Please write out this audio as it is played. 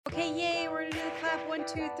Okay, yay, we're gonna do the clap. 1,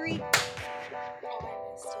 2, 3. Oh,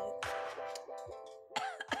 I missed it.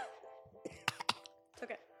 It's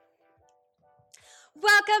okay.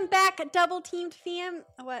 Welcome back, Double Teamed fam.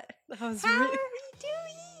 What? That was How are really... we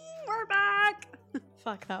doing? We're back.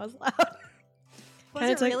 Fuck, that was loud. Was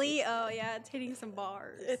Kinda it took- really? Oh yeah, it's hitting some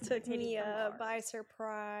bars. It took It's hitting me some bars. by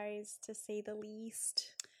surprise, to say the least.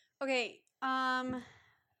 Okay.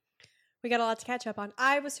 We got a lot to catch up on.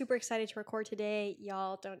 I was super excited to record today.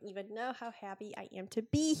 Y'all don't even know how happy I am to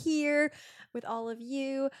be here with all of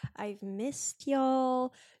you. I've missed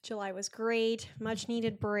y'all. July was great. Much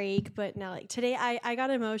needed break. But now, like, today I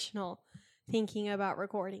got emotional thinking about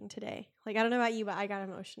recording today. Like, I don't know about you, but I got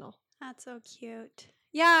emotional. That's so cute.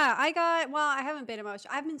 Yeah, I haven't been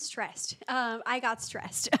emotional. I've been stressed. I got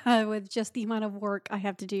stressed with just the amount of work I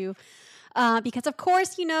have to do. Because, of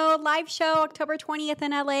course, live show October 20th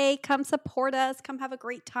in LA. Come support us. Come have a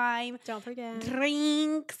great time. Don't forget.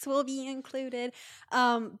 Drinks will be included.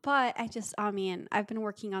 But I've been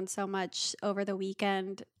working on so much over the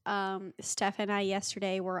weekend. Steph and I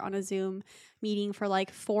yesterday were on a Zoom meeting for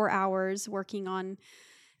like 4 hours working on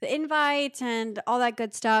the invite and all that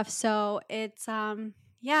good stuff. So it's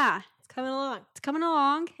Coming along. it's coming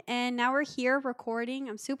along, and now we're here recording.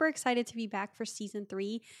 I'm super excited to be back for season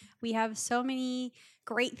 3. We have so many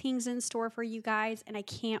great things in store for you guys, and I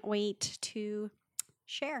can't wait to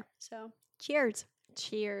share. So cheers.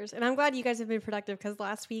 Cheers. And I'm glad you guys have been productive, because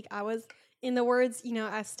last week I was, in the words,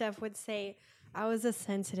 as Steph would say, I was a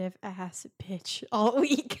sensitive ass bitch all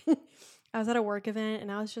week. I was at a work event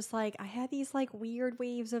and I was just like, I had these like weird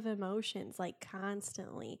waves of emotions like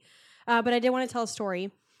constantly. But I did want to tell a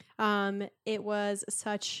story. It was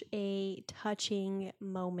such a touching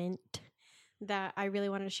moment that I really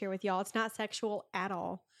wanted to share with y'all. It's not sexual at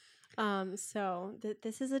all. So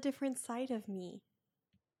this is a different side of me.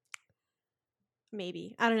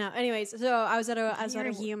 Maybe. I don't know. Anyways, so I was at You're a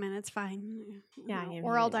a human. It's fine. Yeah, I am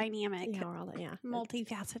We're all human. dynamic, Yeah, we're all yeah.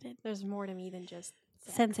 multifaceted, There's more to me than just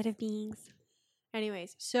sex. sensitive beings.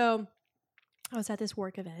 Anyways, so I was at this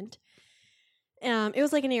work event. It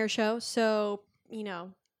was like an air show. So,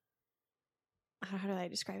 how do I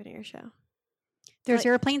describe an air show? There's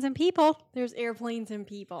airplanes and people. There's airplanes and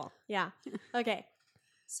people. Yeah. Okay.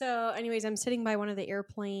 So, anyways, I'm sitting by one of the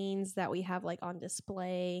airplanes that we have like on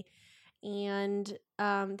display. And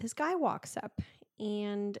this guy walks up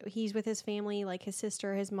and he's with his family, like his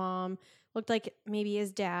sister, his mom, looked like maybe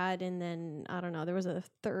his dad. And then, I don't know, there was a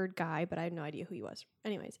third guy, but I have no idea who he was.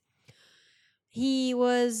 Anyways, he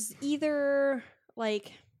was either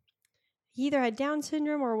had Down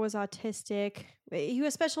syndrome or was autistic. He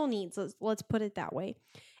was special needs. Let's put it that way.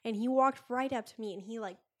 And he walked right up to me and he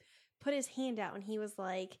like put his hand out and he was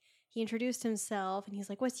like, he introduced himself and he's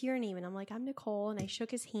like, "What's your name?" And I'm like, "I'm Nicole." And I shook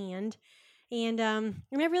his hand. And I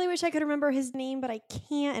really wish I could remember his name, but I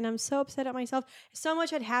can't. And I'm so upset at myself. So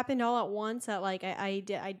much had happened all at once that like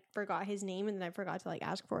I forgot his name and then I forgot to like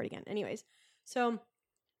ask for it again. Anyways, so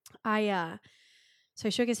I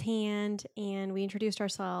shook his hand and we introduced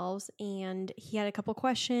ourselves and he had a couple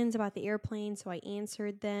questions about the airplane. So I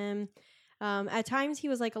answered them. At times he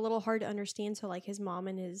was like a little hard to understand. So like his mom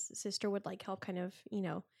and his sister would like help kind of,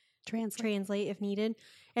 translate if needed.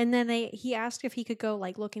 And then he asked if he could go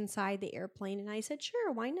like look inside the airplane. And I said,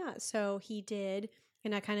 sure, why not? So he did.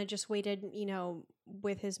 And I kind of just waited,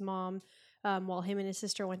 with his mom while him and his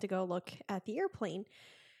sister went to go look at the airplane.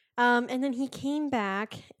 And then he came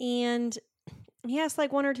back and he asked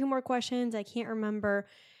like one or two more questions. I can't remember.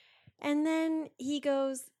 And then he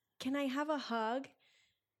goes, "Can I have a hug?"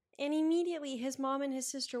 And immediately his mom and his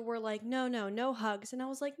sister were like, no hugs. And I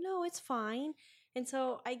was like, no, it's fine. And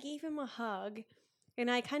so I gave him a hug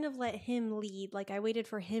and I kind of let him lead. Like I waited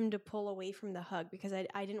for him to pull away from the hug because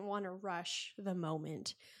I didn't want to rush the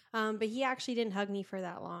moment. But he actually didn't hug me for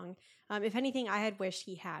that long. If anything, I had wished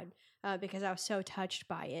he had because I was so touched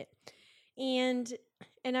by it. And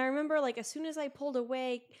I remember like as soon as I pulled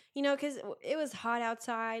away, because it was hot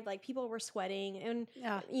outside, like people were sweating and,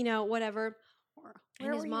 whatever.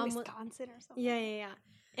 Where his were mom you, wa- Wisconsin or something? Yeah.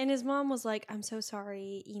 And his mom was like, "I'm so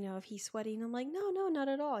sorry, if he's sweating." I'm like, no, not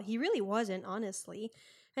at all. He really wasn't, honestly.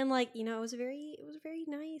 And like, it was a very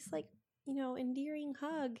nice, like, endearing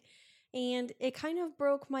hug. And it kind of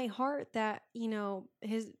broke my heart that,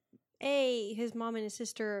 his mom and his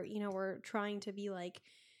sister, were trying to be like,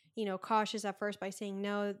 cautious at first by saying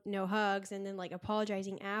no hugs and then like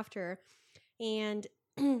apologizing after. And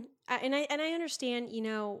I understand,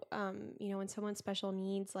 when someone's special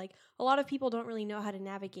needs, like a lot of people don't really know how to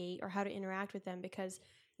navigate or how to interact with them because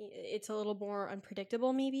it's a little more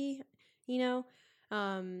unpredictable, maybe,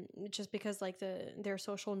 just because like their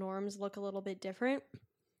social norms look a little bit different.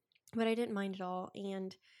 but I didn't mind at all.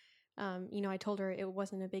 And, I told her it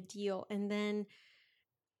wasn't a big deal. And then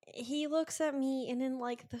he looks at me and in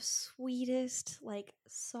like the sweetest, like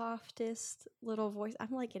softest little voice.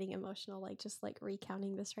 I'm like getting emotional, like just like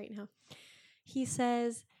recounting this right now. He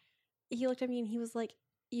looked at me and he was like,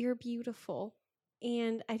 "You're beautiful."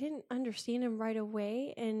 And I didn't understand him right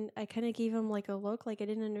away. And I kind of gave him like a look, like I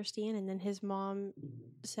didn't understand. And then his mom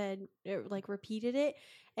said, like repeated it.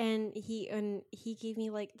 And he gave me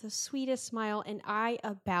like the sweetest smile. And I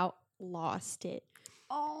about lost it.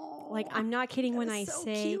 Oh, Like, I'm not kidding when I so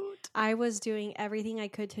say cute. I was doing everything I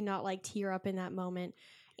could to not like tear up in that moment.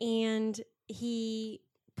 And he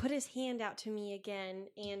put his hand out to me again.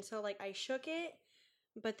 And so like I shook it,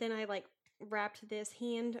 but then I like wrapped this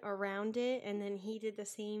hand around it. And then he did the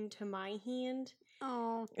same to my hand.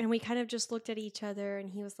 Oh, And we kind of just looked at each other and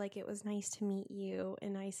he was like, "It was nice to meet you."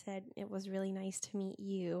 And I said, "It was really nice to meet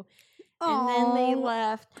you." And then they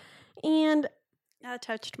left. And that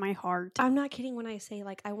touched my heart. I'm not kidding when I say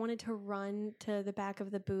like I wanted to run to the back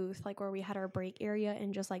of the booth, like where we had our break area,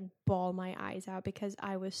 and just like bawl my eyes out because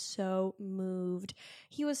I was so moved.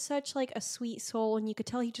 He was such like a sweet soul, and you could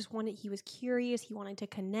tell he was curious, he wanted to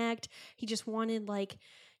connect. He just wanted like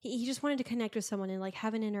he just wanted to connect with someone and like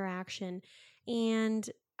have an interaction. And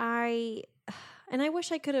I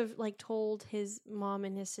wish I could have like told his mom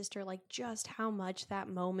and his sister like just how much that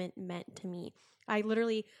moment meant to me. I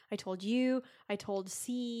told you, I told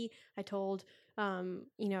C, I told,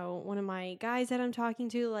 one of my guys that I'm talking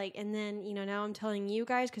to, like, and then, now I'm telling you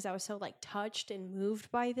guys because I was so like touched and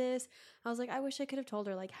moved by this. I was like, I wish I could have told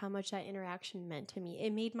her like how much that interaction meant to me.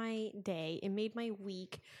 It made my day. It made my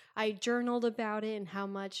week. I journaled about it and how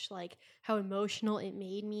emotional it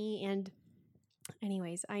made me. And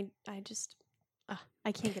anyways, I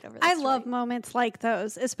can't get over that. I love moments like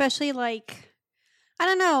those, especially like, I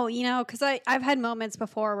don't know, because I've had moments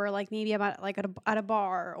before where like maybe I'm at a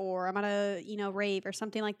bar or I'm at a rave or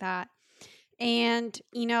something like that, and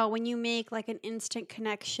when you make like an instant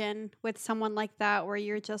connection with someone like that, where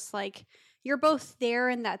you're just like you're both there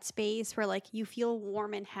in that space where like you feel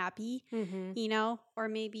warm and happy, or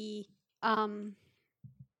maybe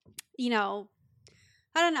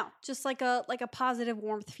I don't know, just like a positive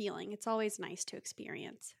warmth feeling. It's always nice to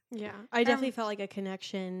experience. Yeah, I definitely felt like a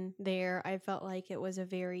connection there. I felt like it was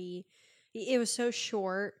it was so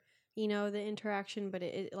short, the interaction, but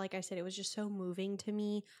it like I said, it was just so moving to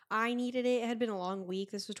me. I needed it. It had been a long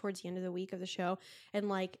week. This was towards the end of the week of the show. And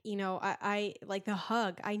like, I like the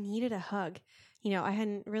hug. I needed a hug. I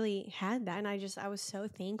hadn't really had that. And I was so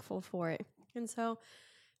thankful for it. And so,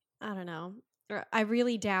 I don't know. I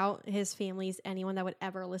really doubt his family's anyone that would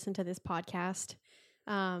ever listen to this podcast.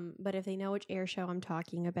 But if they know which air show I'm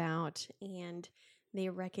talking about and they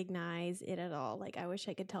recognize it at all, like I wish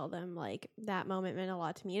I could tell them like that moment meant a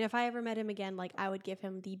lot to me. And if I ever met him again, like I would give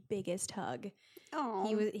him the biggest hug.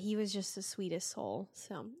 Oh, He was just the sweetest soul.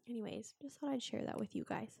 So anyways, just thought I'd share that with you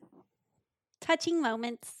guys. touching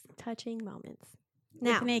moments.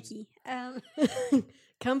 Now, With Nikki.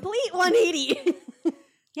 Complete 180.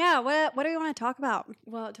 Yeah, what do we want to talk about?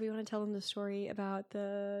 Well, do we want to tell them the story about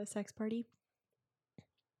the sex party?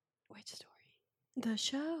 Which story? The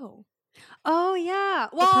show. Oh yeah.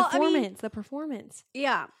 Well, the performance.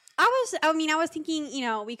 Yeah. I was thinking,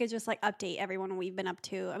 we could just like update everyone what we've been up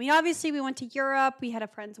to. I mean, obviously we went to Europe. We had a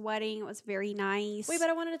friend's wedding. It was very nice. Wait, but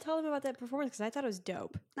I wanted to tell them about that performance because I thought it was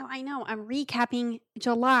dope. No, I know. I'm recapping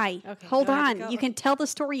July. Okay. Hold on. You can tell the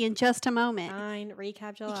story in just a moment. Fine.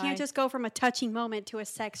 Recap July. You can't just go from a touching moment to a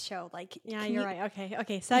sex show. Like, yeah, you're right.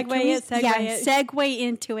 Okay. Segue it. Segue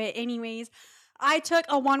into it. Anyways, I took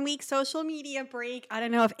a 1 week social media break. I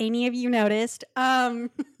don't know if any of you noticed.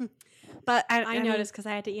 But I noticed because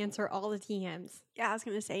I had to answer all the DMs. Yeah, I was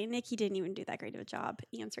going to say, Nikki didn't even do that great of a job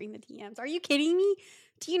answering the DMs. Are you kidding me?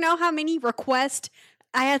 Do you know how many requests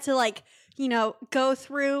I had to, go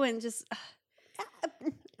through and just...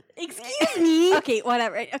 Excuse me. Okay,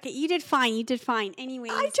 whatever. Okay, you did fine.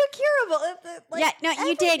 Anyways. I took care of it. Yeah, no, everything.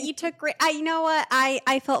 You did. You took great. You know what?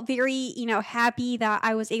 I felt very, happy that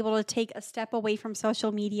I was able to take a step away from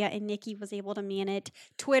social media and Nikki was able to man it.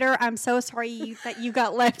 Twitter, I'm so sorry that you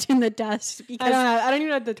got left in the dust because I don't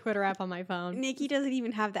even have the Twitter app on my phone. Nikki doesn't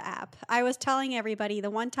even have the app. I was telling everybody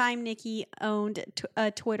the one time Nikki owned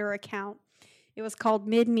a Twitter account, it was called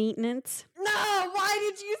Mid Maintenance. No, why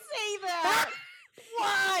did you say that?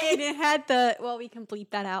 Why? And it had we can bleep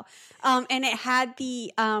that out. And it had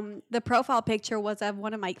the profile picture was of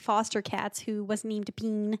one of my foster cats who was named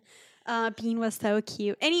Bean. Bean was so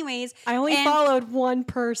cute. Anyways, I only followed one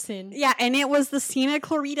person. Yeah, and it was the Santa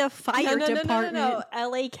Clarita Fire Department. No.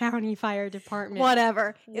 LA County Fire Department.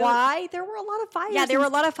 Whatever. Why? There were a lot of fires. Yeah, there were a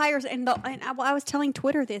lot of fires, and I was telling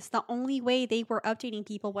Twitter this. The only way they were updating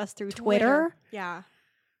people was through Twitter. Yeah.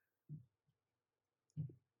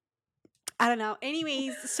 I don't know.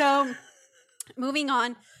 Anyways, so moving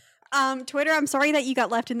on. Twitter, I'm sorry that you got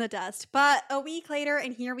left in the dust, but a week later,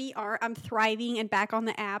 and here we are. I'm thriving and back on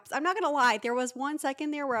the apps. I'm not gonna lie. There was 1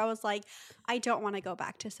 second there where I was like, I don't want to go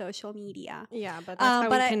back to social media. Yeah, but that's how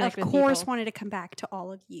we connect with of course people. wanted to come back to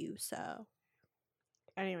all of you. So,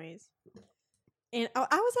 anyways. And I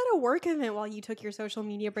was at a work event while you took your social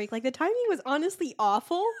media break. Like, the timing was honestly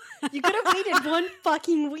awful. You could have waited 1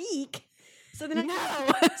 fucking week. So then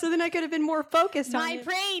I could have been more focused on My it.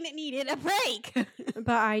 brain needed a break. But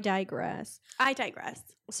I digress. I digress.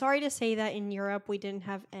 Sorry to say that in Europe we didn't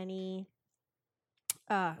have any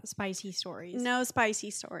spicy stories. No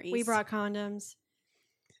spicy stories. We brought condoms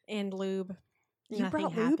and lube. You Nothing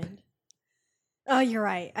brought lube? happened. Oh, you're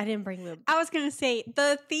right. I didn't bring lube. I was going to say,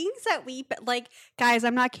 the things that guys,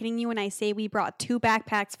 I'm not kidding you when I say we brought 2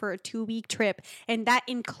 backpacks for a 2-week trip, and that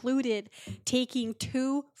included taking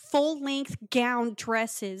 2 full-length gown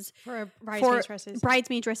dresses For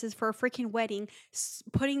bridesmaid dresses for a freaking wedding,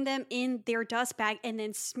 putting them in their dust bag, and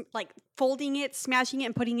then folding it, smashing it,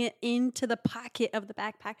 and putting it into the pocket of the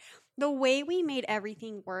backpack. The way we made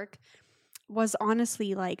everything work was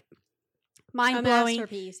honestly mind-blowing.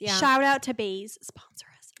 Masterpiece. Yeah. Shout out to Baze, sponsor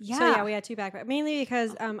us. Yeah. So yeah, we had 2 backpacks. Mainly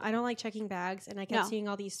because I don't like checking bags, and I kept seeing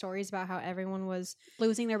all these stories about how everyone was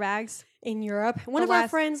losing their bags in Europe. One of our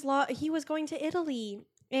friends, he was going to Italy,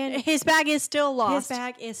 and his bag is still lost. His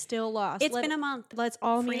bag is still lost. It's been a month. Let's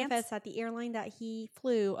all manifest that the airline that he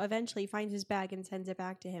flew eventually finds his bag and sends it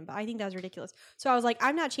back to him. But I think that was ridiculous. So I was like,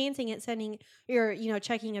 I'm not chancing it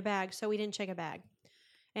checking a bag. So we didn't check a bag.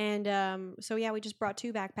 And so yeah, we just brought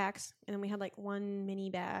 2 backpacks, and then we had 1 mini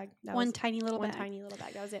bag. One tiny little bag.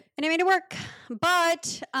 That was it. And it made it work.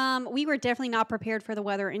 But we were definitely not prepared for the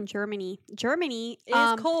weather in Germany. Germany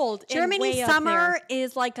is cold. Germany summer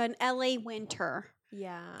is like an LA winter.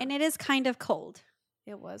 Yeah. And it is kind of cold.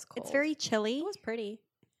 It was cold. It's very chilly. It was pretty.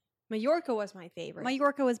 Mallorca was my favorite.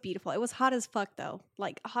 Mallorca was beautiful. It was hot as fuck though.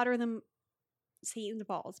 Hotter than Satan's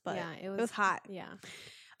balls, but yeah, it was hot. Yeah.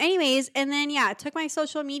 Anyways, and then took my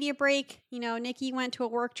social media break. Nikki went to a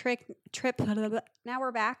work trip. Now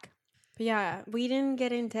we're back. But yeah, we didn't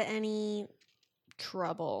get into any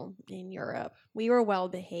trouble in Europe. We were well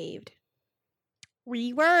behaved.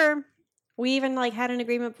 We were. We even had an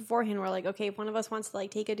agreement beforehand. We're like, okay, if one of us wants to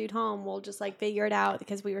take a dude home, we'll just figure it out,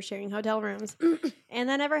 because we were sharing hotel rooms. And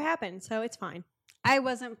that never happened, so it's fine. I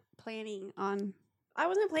wasn't planning on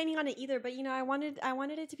it either, but I wanted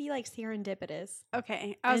it to be serendipitous.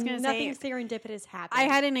 Okay, I was gonna say nothing serendipitous happened. I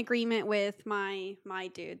had an agreement with my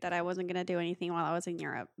dude that I wasn't gonna do anything while I was in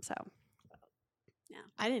Europe. So, yeah,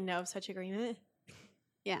 I didn't know of such agreement.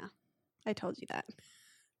 Yeah, I told you that.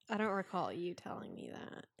 I don't recall you telling me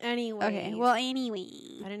that. Anyway, okay. Well, anyway,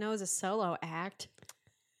 I didn't know it was a solo act.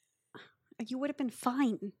 You would have been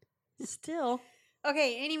fine. Still.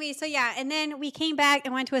 Okay. Anyway, so yeah, and then we came back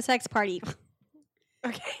and went to a sex party.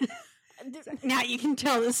 Okay. Now you can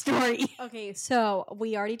tell the story. Okay, so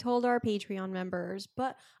we already told our Patreon members,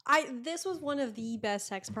 but this was one of the best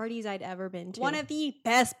sex parties I'd ever been to. One of the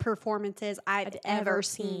best performances I'd ever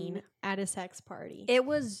seen at a sex party. It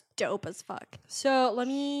was dope as fuck. So let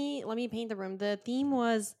me paint the room. The theme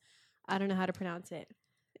was, I don't know how to pronounce it.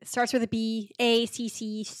 It starts with a B,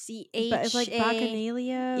 A-C-C-C-H. But it's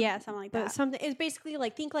Bacchanalia. Yeah, something like that. But it's basically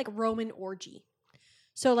think Roman orgy.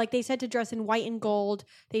 So they said to dress in white and gold.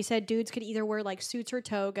 They said dudes could either wear suits or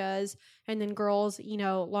togas, and then girls,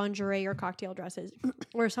 lingerie or cocktail dresses,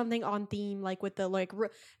 or something on theme, with the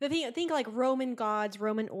the thing. Think Roman gods,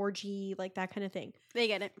 Roman orgy, that kind of thing. They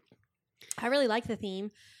get it. I really like the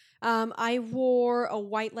theme. I wore a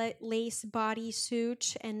white lace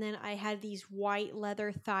bodysuit, and then I had these white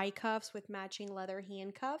leather thigh cuffs with matching leather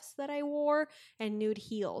handcuffs that I wore, and nude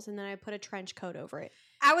heels, and then I put a trench coat over it.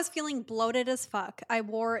 I was feeling bloated as fuck. I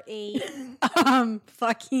wore a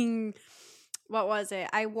what was it?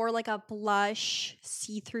 I wore a blush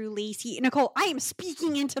see-through lacy. Nicole, I am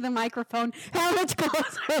speaking into the microphone. How much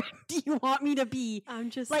closer do you want me to be? I'm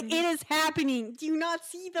just it is happening. Do you not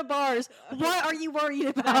see the bars? Okay. What are you worried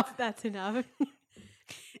about? That's enough.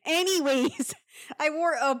 Anyways, I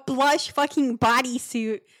wore a blush fucking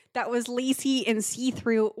bodysuit that was lacy and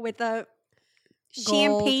see-through with a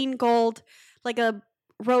champagne gold, a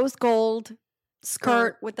rose gold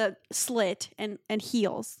skirt with a slit and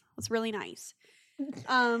heels. It was really nice.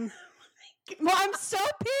 Well, I'm so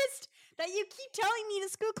pissed that you keep telling me to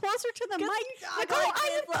scoot closer to the mic. Nicole,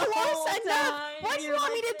 I am close enough. What do you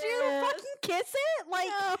want me to do? Fucking kiss it? Like,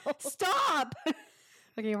 No. stop.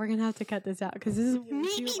 Okay, we're gonna have to cut this out because this is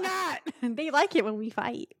Maybe not. They like it when we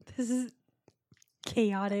fight. This is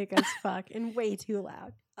chaotic as fuck and way too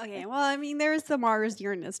loud. Okay, well, I mean, there's the Mars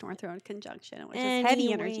Uranus North Node conjunction, which is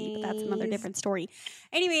heavy energy, but that's another Anyways. different story.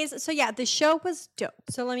 Anyways, so yeah, the show was dope.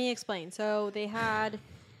 So let me explain. So they had.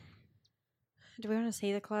 Do we want to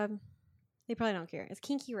say the club? They probably don't care. It's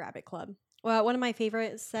Kinky Rabbit Club. Well, one of my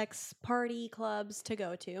favorite sex party clubs to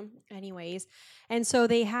go to, anyways. And so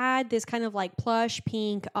they had this kind of like plush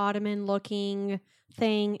pink ottoman looking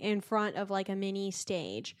thing in front of like a mini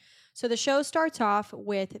stage. So the show starts off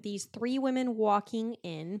with these 3 women walking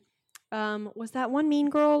in. Was that one mean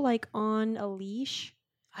girl like on a leash?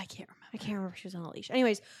 I can't remember. I can't remember if she was on a leash.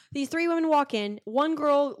 Anyways, these 3 women walk in. One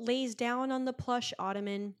girl lays down on the plush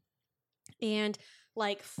ottoman and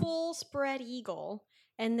like full spread eagle.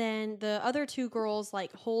 And then the other 2 girls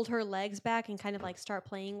like hold her legs back and kind of like start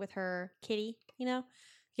playing with her kitty, you know,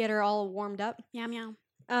 get her all warmed up. Meow meow.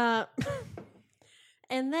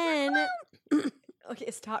 And then,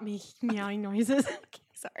 okay, stop me meowing noises. Okay,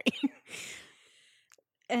 sorry.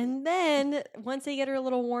 And then once they get her a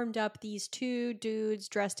little warmed up, these 2 dudes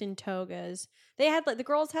dressed in togas. They had like the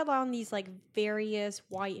girls had on these like various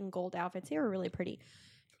white and gold outfits. They were really pretty.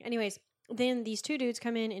 Anyways, then these 2 dudes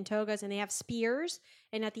come in togas and they have spears.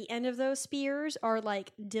 And at the end of those spears are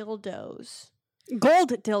like dildos.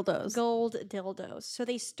 Gold dildos. Gold dildos. So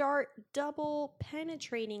they start double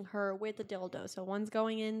penetrating her with the dildo. So one's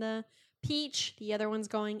going in the peach, the other one's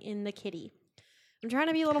going in the kitty. I'm trying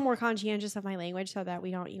to be a little more conscientious of my language so that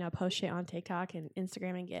we don't, post shit on TikTok and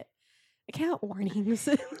Instagram and get account warnings.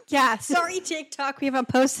 Yeah, sorry TikTok, we haven't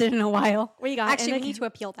posted in a while. We got Actually, we and need to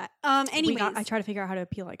appeal that. we Anyways, got, I tried to figure out how to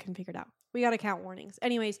appeal it. I couldn't figure it out. We got account warnings.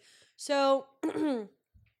 Anyways, so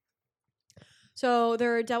so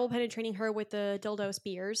they're double penetrating her with the dildo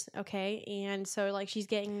spears, okay? And so like she's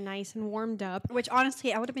getting nice and warmed up. which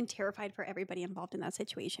honestly, I would have been terrified for everybody involved in that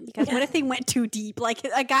situation because what if they went too deep? Like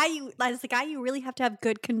a guy, as the guy, you really have to have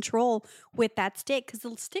good control with that stick because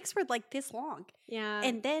the sticks were like this long, Yeah.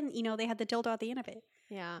 and then they had the dildo at the end of it.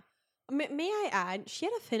 Yeah. May I add, she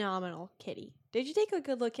had a phenomenal kitty. Did you take a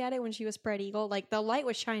good look at it when she was spread eagle? Like the light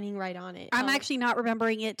was shining right on it. I'm actually not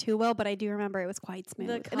remembering it too well, but I do remember it was quite smooth.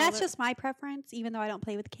 And that's color- just my preference, even though I don't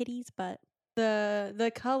play with kitties. But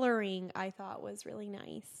the coloring I thought was really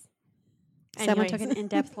nice. someone took Anyways. an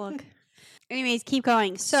in-depth look. Anyways, keep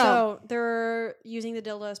going. So they're using the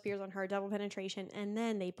dildo spears on her, double penetration, and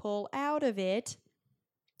then they pull out of it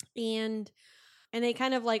and they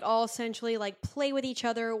kind of like all essentially like play with each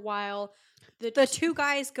other while the 2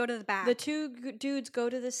 guys go to the back. the 2 dudes go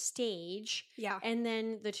to the stage. Yeah. And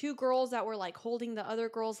then the 2 girls that were like holding the other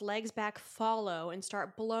girls' legs back follow and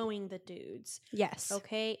start blowing the dudes. Yes.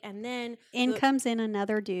 Okay. And then In comes in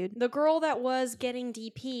another dude. the girl that was getting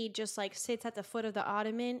DP just like sits at the foot of the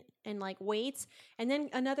ottoman and like waits. And then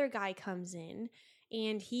another guy comes in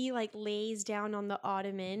and he like lays down on the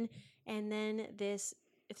ottoman. And then it's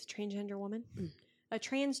a transgender woman. A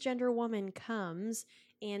transgender woman comes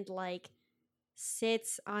and like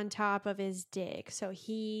sits on top of his dick. So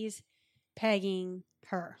he's Pegging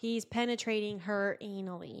her. He's penetrating her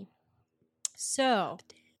anally. So,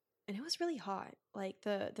 and it was really hot. Like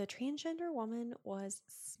the transgender woman was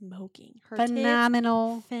smoking. Her tits,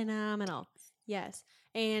 Phenomenal. phenomenal. Yes.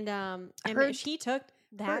 And Her- she took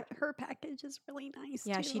that. Her package is really nice.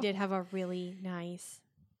 Yeah, too. she did have a really nice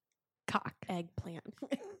Cock. eggplant.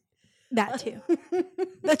 That too.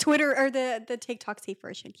 The Twitter or the TikTok safe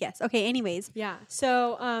version. Yes. Okay. Anyways. Yeah.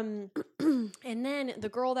 So, and then the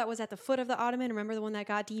girl that was at the foot of the ottoman, remember the one that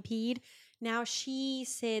got DP'd? Now she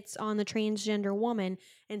sits on the transgender woman.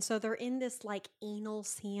 And so they're in this like anal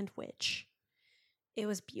sandwich. It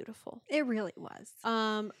was beautiful. It really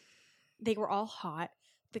was. They were all hot.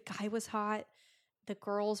 The guy was hot. The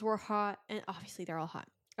girls were hot. And obviously they're all hot.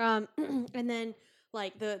 And then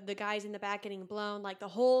like the guys in the back getting blown, like the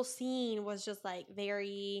whole scene was just like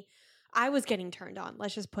I was getting turned on.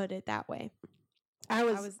 Let's just put it that way. I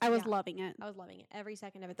was yeah. loving it. I was loving it every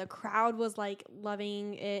second of it. The crowd was like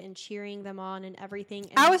loving it and cheering them on and everything.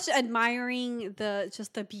 And I was admiring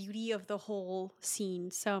the beauty of the whole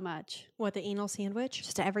scene so much. what, the anal sandwich?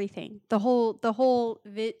 Just everything. All the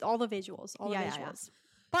visuals. All the Yeah, visuals. yeah, yeah.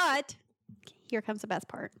 But here comes the best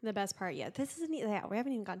part. The best part, yeah. This isn't. Yeah, we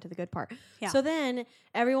haven't even gotten to the good part. Yeah. So then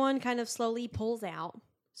everyone kind of slowly pulls out,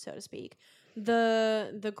 so to speak.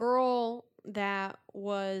 The girl that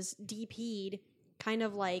was DP'd kind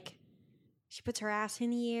of like she puts her ass in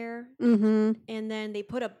the air Mm-hmm. and then they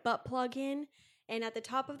put a butt plug in, and at the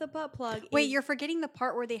top of the butt plug Wait, is, you're forgetting the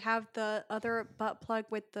part where they have the other butt plug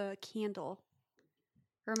with the candle.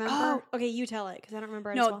 Remember? oh, okay, you tell it because I don't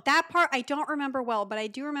remember it as No, well. that part I don't remember well, but I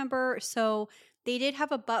do remember. So they did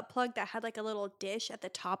have a butt plug that had like a little dish at the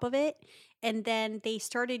top of it. And then they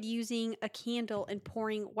started using a candle and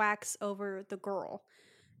pouring wax over the girl.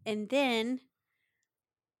 And then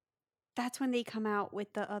that's when they come out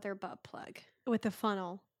with the other butt plug. With the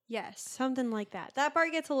funnel. Yes. Something like that. That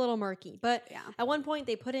part gets a little murky. But Yeah. at one point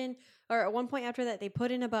they put in, or at one point after that, they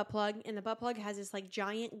put in a butt plug, and the butt plug has this like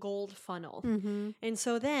giant gold funnel. Mm-hmm. And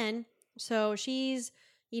so then, so she's,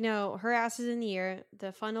 her ass is in the air,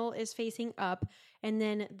 the funnel is facing up, and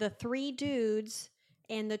then the three dudes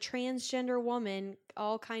and the transgender woman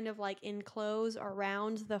all kind of like enclose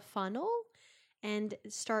around the funnel and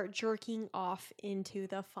start jerking off into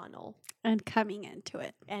the funnel And coming into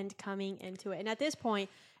it. and coming into it. And at this point,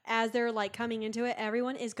 as they're like coming into it,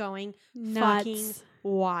 everyone is going Nuts. fucking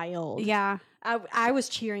wild. Yeah. I was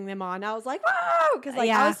cheering them on. I was like, whoa! Because like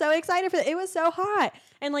Yeah. I was so excited for it. It was so hot.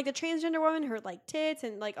 And like the transgender woman, her like tits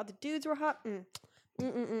and like all the dudes were hot.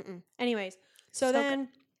 Anyways, so So then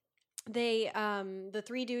they the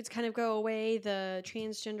three dudes kind of go away. The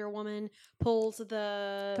transgender woman pulls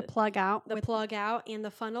The plug out. the plug out and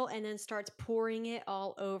the funnel and then starts pouring it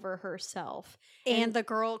all over herself. And the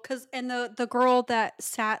girl, and the girl that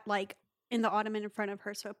sat like in the ottoman in front of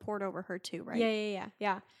her, so it poured over her too, right?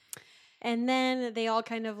 Yeah. And then they all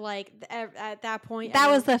kind of like at that point.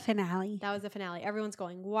 That was the finale. That was the finale. Everyone's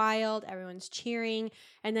going wild. Everyone's cheering.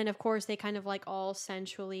 And then, of course, they kind of like all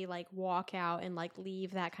sensually like walk out and like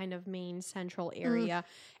leave that kind of main central area.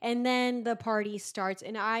 And then the party starts.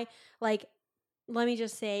 And let me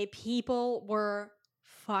just say, people were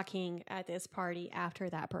fucking at this party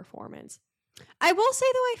after that performance. I will say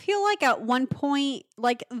though, I feel like at one point,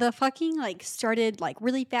 like the fucking like started like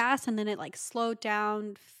really fast and then it like slowed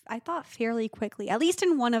down. I thought fairly quickly, at least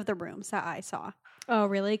in one of the rooms that I saw. Oh,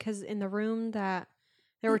 really? Because in the room there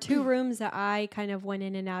were two rooms that I kind of went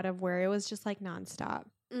in and out of where it was just like nonstop.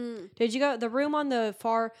 Did you go the room on the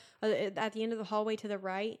far at the end of the hallway to the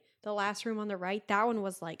right? The last room on the right, that one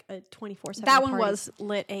was like a 24/7. That one was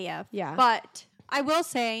lit AF. Yeah. But I will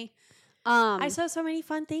say, I saw so many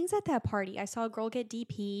fun things at that party. I saw a girl get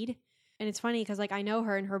DP'd, and it's funny because like I know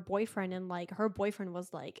her and her boyfriend, and like her boyfriend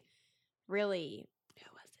was like really. Who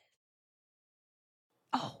was it?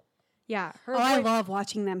 Oh, yeah. I love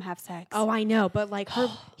watching them have sex. Oh, I know, but like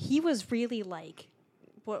he was really like,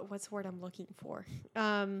 what's the word I'm looking for?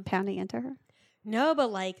 Pounding into her. No,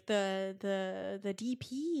 but like the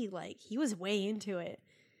DP, like he was way into it.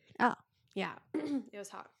 Oh, yeah, it was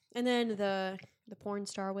hot. And then the porn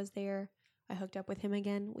star was there. I hooked up with him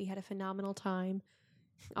again. We had a phenomenal time.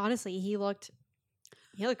 Honestly, he looked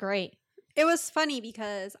great. it was funny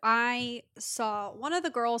because I saw one of the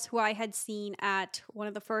girls who I had seen at one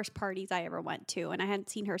of the first parties I ever went to, and I hadn't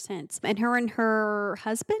seen her since. And her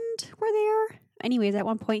husband were there. Anyways, at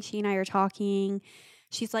one point, she and I are talking.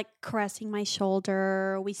 She's like caressing my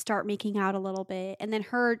shoulder. We start making out a little bit, and then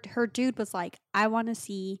her dude was like, "I want to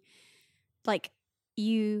see, like,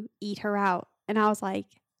 you eat her out." And I was like,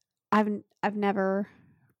 I've never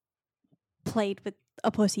played with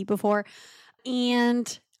a pussy before.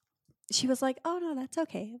 And she was like, "Oh no, that's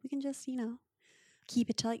okay. We can just, keep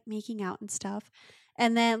it to like making out and stuff."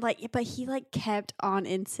 And then but he like kept on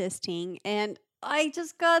insisting, and I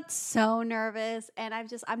just got so nervous, and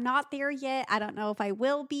I'm not there yet. I don't know if I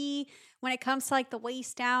will be when it comes to like the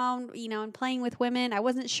waist down, and playing with women. I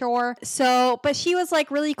wasn't sure. So, but she was like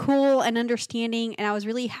really cool and understanding, and I was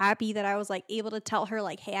really happy that I was like able to tell her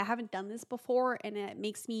like, "Hey, I haven't done this before, and it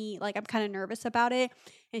makes me like, I'm kind of nervous about it."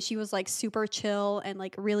 And she was like super chill and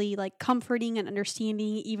like really like comforting and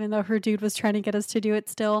understanding, even though her dude was trying to get us to do it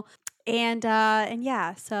still. And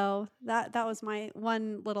yeah, so that was my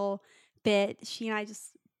one little bit. She and I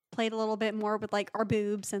just played a little bit more with like our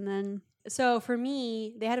boobs, and then So for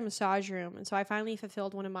me, they had a massage room, and so I finally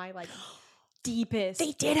fulfilled one of my like deepest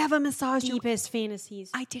they did have a massage room. deepest fantasies.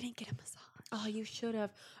 I didn't get a massage. Oh, you should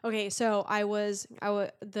have. Okay, so I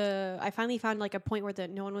finally found like a point where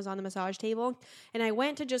no one was on the massage table, and I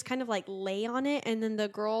went to just kind of like lay on it, and then the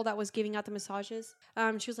girl that was giving out the massages,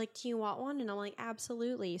 she was like, "Do you want one?" And I'm like,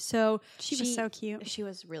 "Absolutely." So She was so cute. She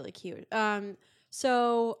was really cute.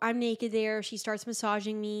 So I'm naked there. She starts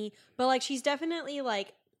massaging me, but like she's definitely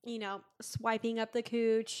like you know, swiping up the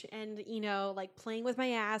cooch and, you know, like playing with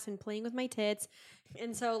my ass and playing with my tits.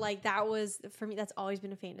 And so like that was for me, that's always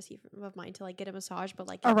been a fantasy of mine to like get a massage, but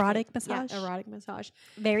like Erotic massage? Yeah, erotic massage.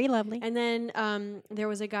 Very lovely. And then there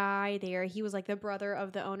was a guy there. He was like the brother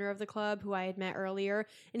of the owner of the club who I had met earlier.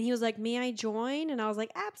 And he was like, may I join? And I was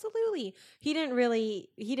like, absolutely. He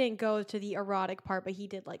didn't go to the erotic part, but he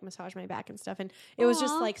did like massage my back and stuff. And it was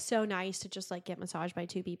just like so nice to just like get massaged by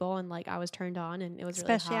two people. And like I was turned on and it was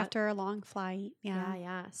especially really hot. after a long flight.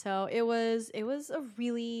 Yeah. So it was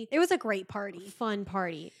a great party. fun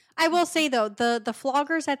party. I will say though, the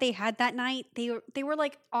floggers that they had that night, they were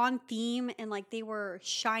like on theme and like they were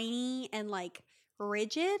shiny and like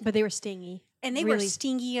rigid, But they were stingy. and they were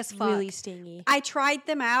stingy as fuck. Really stingy. I tried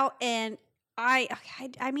them out and I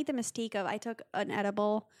made the mistake of I took an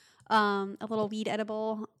edible, a little weed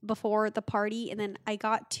edible before the party, and then I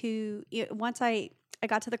got to once I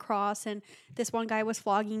got to the cross and this one guy was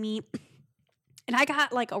flogging me, and I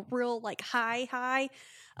got like a real like high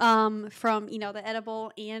from the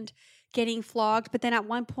edible and getting flogged. But then at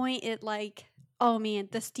one point it like, oh man,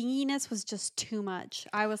 the stinginess was just too much.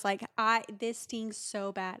 I was like, this stings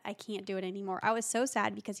so bad. I can't do it anymore. I was so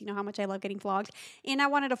sad because you know how much I love getting flogged, and I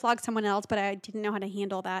wanted to flog someone else, but I didn't know how to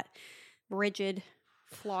handle that rigid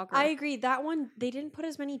flogger. I agree. That one, they didn't put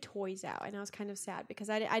as many toys out, and I was kind of sad because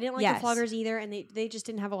I didn't like the floggers either, and they just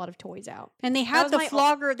didn't have a lot of toys out. And they had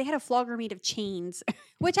they had a flogger made of chains,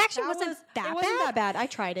 which actually wasn't that bad. I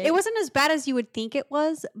tried it. It wasn't as bad as you would think it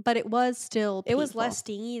was, but it was still painful. It was less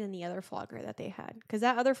stingy than the other flogger that they had, because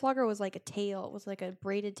that other flogger was like a tail. It was like a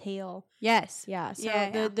braided tail. Yes. Yeah.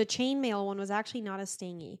 So the chainmail one was actually not as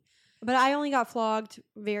stingy. But I only got flogged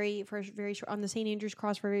very short on the St. Andrew's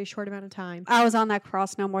Cross for a very short amount of time. I was on that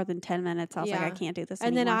cross no more than 10 minutes. I was like, I can't do this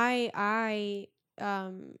anymore. And then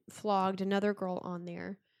I flogged another girl on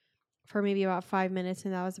there for maybe about 5 minutes,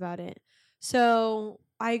 and that was about it. So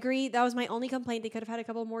I agree. That was my only complaint. They could have had a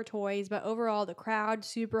couple more toys, but overall, the crowd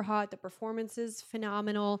super hot. The performances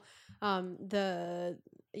phenomenal.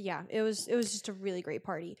 It was just a really great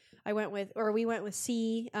party. We went with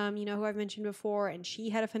C, who I've mentioned before, and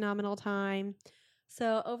she had a phenomenal time.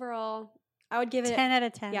 So overall, I would give it 10 out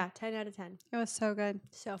of 10. Yeah, 10 out of 10. It was so good.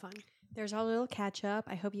 So fun. There's our little catch up.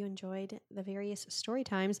 I hope you enjoyed the various story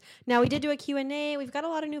times. Now, we did do a Q&A. We've got a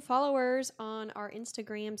lot of new followers on our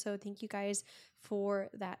Instagram, so thank you guys for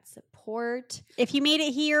that support. If you made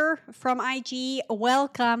it here from IG,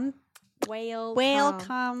 welcome.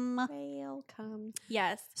 Welcome.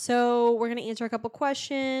 Yes. So we're going to answer a couple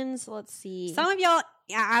questions. Let's see. Some of y'all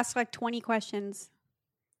ask like 20 questions.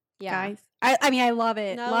 Yeah. Guys. I mean, I love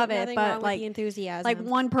it. But like the enthusiasm. Like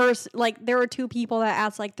one person, like there were two people that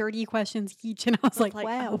asked like 30 questions each, and I was like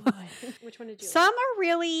wow. Oh, which one did you I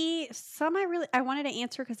wanted to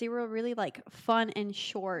answer because they were really like fun and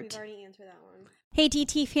short. We've already answered that one. Hey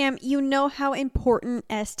DT fam, you know how important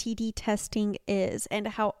STD testing is and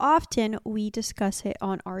how often we discuss it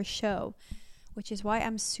on our show, which is why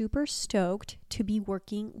I'm super stoked to be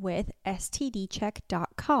working with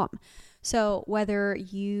STDcheck.com. So whether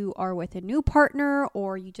you are with a new partner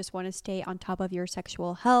or you just want to stay on top of your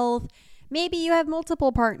sexual health, maybe you have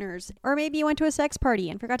multiple partners, or maybe you went to a sex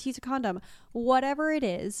party and forgot to use a condom. Whatever it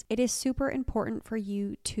is super important for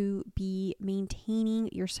you to be maintaining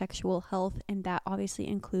your sexual health, and that obviously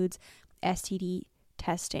includes STD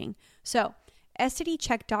testing. So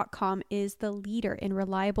STDcheck.com is the leader in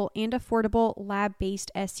reliable and affordable lab-based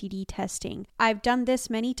STD testing. I've done this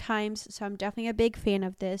many times, so I'm definitely a big fan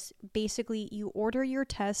of this. Basically, you order your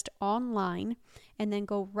test online and then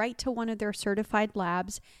go right to one of their certified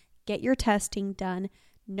labs, get your testing done.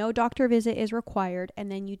 No doctor visit is required, and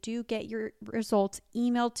then you do get your results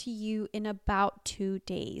emailed to you in about 2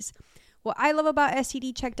 days. What I love about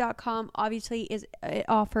STDcheck.com, obviously, is it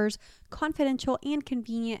offers confidential and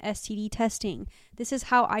convenient STD testing. This is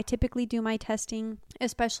how I typically do my testing,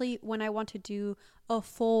 especially when I want to do a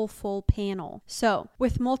full panel. So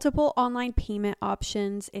with multiple online payment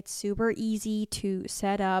options, it's super easy to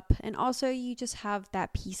set up, and also you just have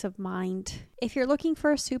that peace of mind. If you're looking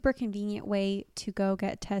for a super convenient way to go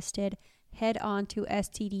get tested, head on to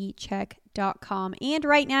STDcheck.com. And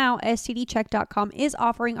right now, STDcheck.com is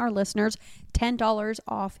offering our listeners $10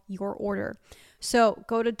 off your order. So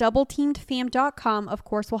go to doubleteamedfam.com. Of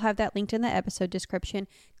course, we'll have that linked in the episode description.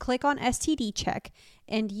 Click on STD Check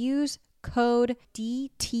and use code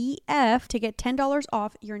DTF to get $10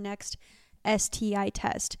 off your next STI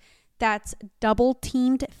test. That's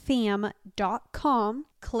doubleteamedfam.com.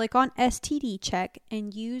 Click on STD Check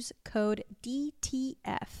and use code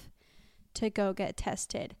DTF to go get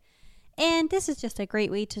tested. And this is just a great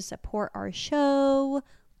way to support our show.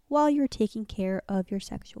 while you're taking care of your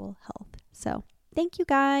sexual health. So thank you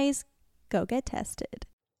guys. Go get tested.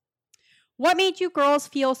 What made you girls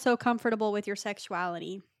feel so comfortable with your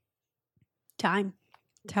sexuality? Time.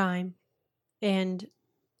 And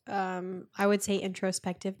I would say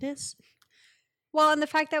introspectiveness. Well, and the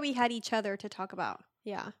fact that we had each other to talk about.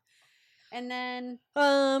 Yeah. And then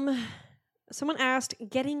someone asked,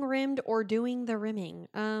 getting rimmed or doing the rimming.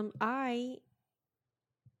 I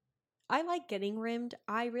like getting rimmed.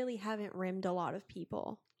 I really haven't rimmed a lot of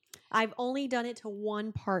people. I've only done it to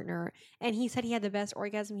one partner, and he said he had the best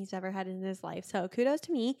orgasm he's ever had in his life. So kudos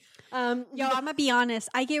to me. Yo, I'm gonna be honest.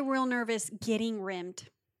 I get real nervous getting rimmed.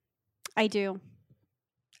 I do.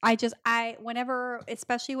 Whenever,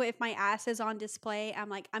 especially if my ass is on display,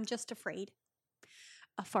 I'm just afraid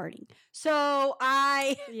of farting. So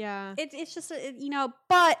yeah, it's just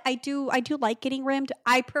but I do like getting rimmed.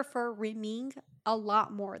 I prefer rimming a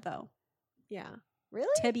lot more though. Yeah, really.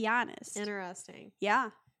 To be honest, interesting.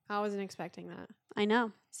 Yeah. I wasn't expecting that. I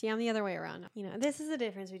know. See, I'm the other way around. This is the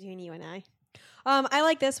difference between you and I. I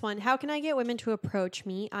like this one. How can I get women to approach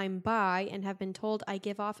me? I'm bi and have been told I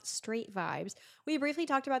give off straight vibes. We briefly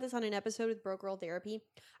talked about this on an episode with Bro Girl Therapy.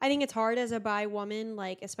 I think it's hard as a bi woman,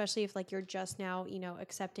 especially if you're just now,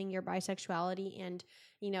 accepting your bisexuality and,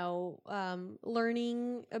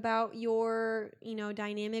 learning about your,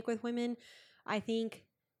 dynamic with women. I think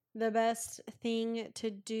the best thing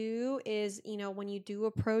to do is, when you do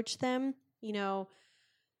approach them, I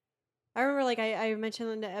remember I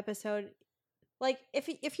mentioned in the episode,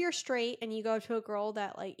 if you're straight and you go to a girl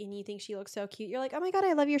that and you think she looks so cute, you're like, oh my God,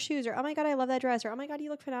 I love your shoes, or oh my God, I love that dress, or oh my God, you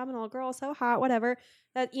look phenomenal, girl, so hot, whatever.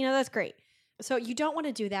 That that's great. So you don't want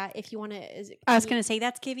to do that if you want to. I was gonna say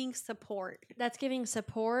that's giving support. That's giving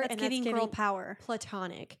support. That's giving girl power.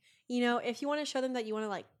 Platonic. If you want to show them that you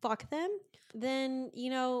want to fuck them, then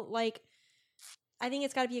I think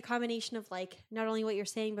it's got to be a combination of not only what you're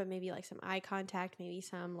saying, but maybe some eye contact, maybe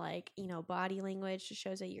some body language that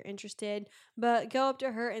shows that you're interested. But go up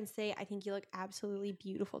to her and say, I think you look absolutely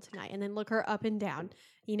beautiful tonight, and then look her up and down.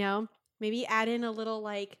 Maybe add in a little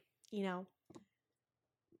lip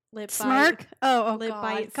smirk. Bite. Oh lip God.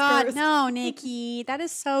 bite. God, Skirts. no, Nikki, that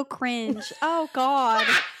is so cringe. Oh God,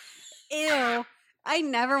 ew. I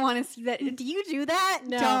never want to see that. Do you do that?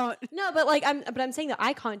 No. Don't. No, but I'm saying the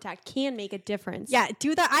eye contact can make a difference. Yeah,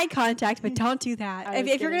 do the eye contact, but don't do that. If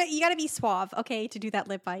you're kidding. you gotta be suave, okay, to do that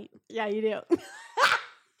lip bite. Yeah, you do.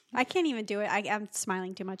 I can't even do it. I'm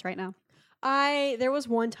smiling too much right now. There was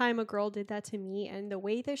one time a girl did that to me, and the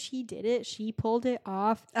way that she did it, she pulled it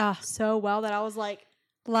off so well that I was like,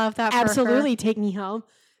 love that. Absolutely, take me home.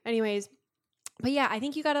 Anyways. But yeah, I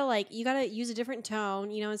think you gotta use a different tone,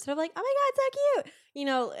 instead of oh my God, so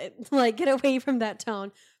cute, get away from that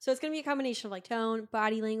tone. So it's gonna be a combination of tone,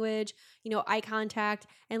 body language, eye contact,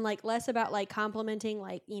 and less about complimenting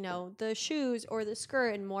the shoes or the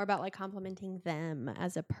skirt, and more about complimenting them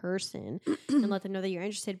as a person and let them know that you're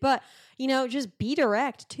interested. But just be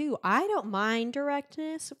direct too. I don't mind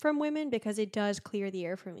directness from women because it does clear the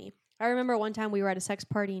air for me. I remember one time we were at a sex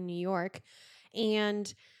party in New York,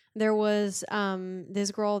 and there was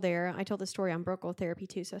this girl there. I told the story on Bro Girl Therapy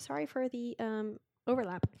too, so sorry for the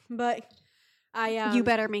overlap. But you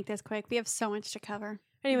better make this quick. We have so much to cover.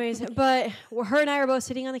 Anyways, but her and I were both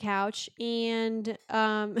sitting on the couch, and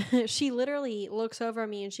she literally looks over at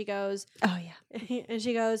me and she goes, "Oh yeah," and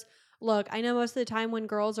she goes, "Look, I know most of the time when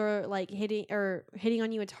girls are hitting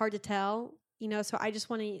on you, it's hard to tell, So I just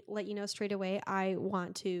want to let you know straight away, I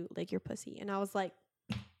want to lick your pussy." And I was like,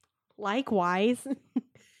 "Likewise."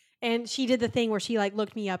 And she did the thing where she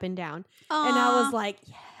looked me up and down. Aww. And I was like,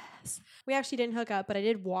 yes. We actually didn't hook up, but I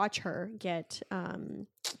did watch her get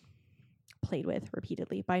played with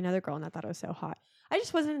repeatedly by another girl, and I thought it was so hot. I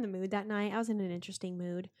just wasn't in the mood that night. I was in an interesting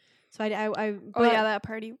mood. So that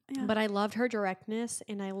party. Yeah. But I loved her directness,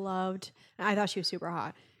 and I thought she was super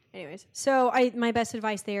hot. Anyways, so my best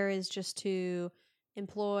advice there is just to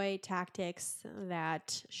employ tactics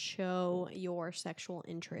that show your sexual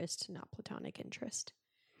interest, not platonic interest.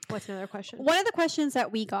 What's another question? One of the questions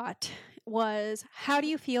that we got was, how do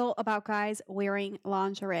you feel about guys wearing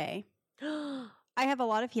lingerie? I have a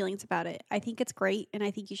lot of feelings about it. I think it's great, and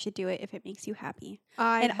I think you should do it if it makes you happy.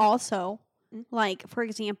 Also, for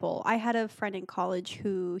example, I had a friend in college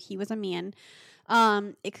who, he was a man.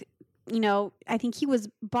 I think he was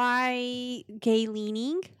gay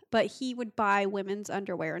leaning, but he would buy women's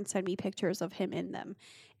underwear and send me pictures of him in them.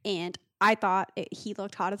 And I thought he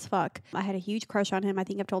looked hot as fuck. I had a huge crush on him. I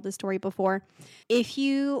think I've told this story before. If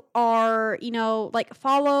you are, like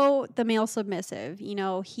follow the male submissive,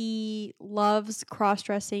 he loves cross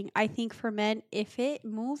dressing. I think for men, if it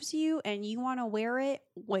moves you and you want to wear it,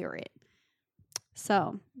 wear it.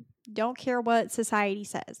 So don't care what society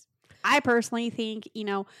says. I personally think,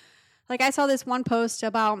 like I saw this one post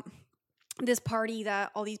about this party that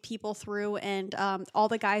all these people threw, and all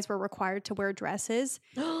the guys were required to wear dresses.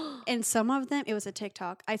 And some of them, it was a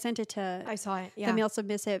TikTok. I sent it to I saw it. the male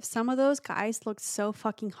submissive. Some of those guys looked so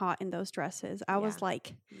fucking hot in those dresses. I was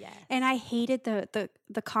like, yes. and I hated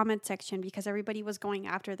the comment section because everybody was going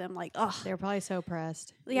after them like, ugh. They're probably so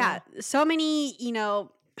pressed. Yeah. So many,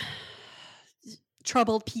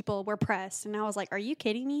 troubled people were pressed. And I was like, are you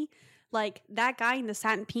kidding me? Like, that guy in the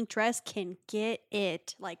satin pink dress can get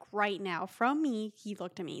it, like, right now. From me, he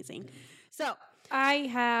looked amazing. So,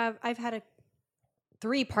 I've had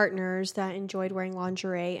 3 partners that enjoyed wearing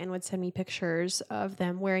lingerie and would send me pictures of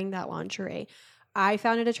them wearing that lingerie. I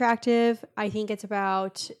found it attractive. I think it's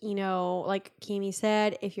about, like Kimi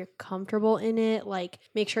said, if you're comfortable in it, like,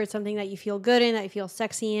 make sure it's something that you feel good in, that you feel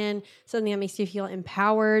sexy in, something that makes you feel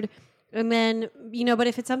empowered. And then, but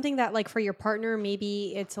if it's something that, like, for your partner,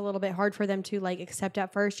 maybe it's a little bit hard for them to, like, accept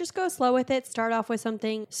at first, just go slow with it. Start off with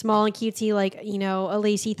something small and cutesy, like, a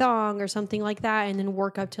lacy thong or something like that, and then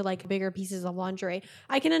work up to, like, bigger pieces of lingerie.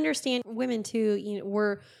 I can understand women, too.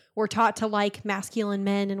 We're taught to like masculine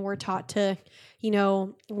men, and we're taught to,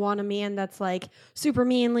 want a man that's, like, super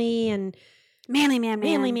manly and manly man.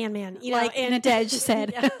 Like Nadej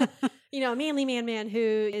said. Manly man who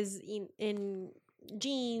is in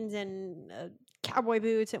jeans and cowboy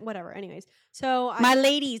boots and whatever. Anyways, so my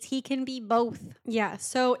ladies, he can be both. Yeah.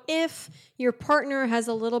 So if your partner has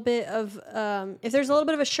a little bit of, if there's a little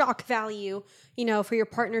bit of a shock value, for your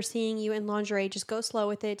partner seeing you in lingerie, just go slow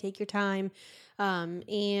with it. Take your time,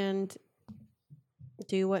 and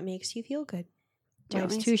do what makes you feel good.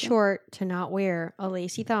 Life's too short to not wear a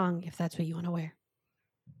lacy thong if that's what you want to wear.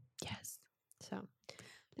 Yes. So.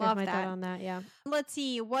 Love my that. thought on that, yeah. Let's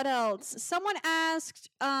see, what else? Someone asked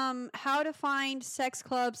how to find sex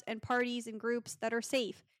clubs and parties and groups that are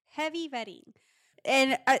safe. Heavy vetting.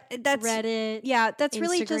 And that's Reddit. Yeah, that's Instagram.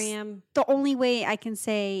 really just the only way I can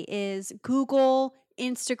say is Google,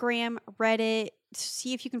 Instagram, Reddit.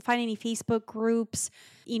 See if you can find any Facebook groups.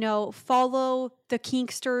 Follow the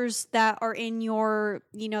kinksters that are in your,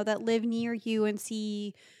 that live near you, and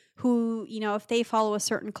see who, if they follow a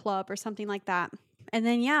certain club or something like that. And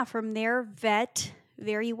then, from there, vet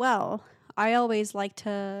very well. I always like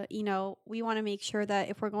to, we want to make sure that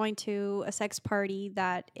if we're going to a sex party,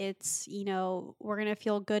 that it's, we're going to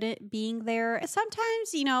feel good at being there.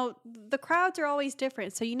 Sometimes, the crowds are always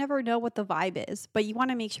different, so you never know what the vibe is. But you want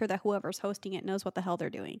to make sure that whoever's hosting it knows what the hell they're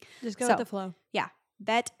doing. Just go with the flow. Yeah.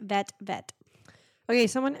 Vet. Okay,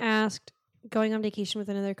 someone asked, going on vacation with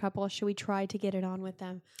another couple, should we try to get it on with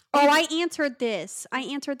them? Oh, I answered this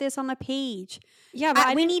on the page. Yeah,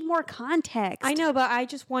 but we need more context. I know, but I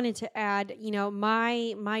just wanted to add,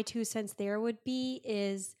 my 2 cents there would be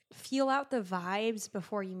is feel out the vibes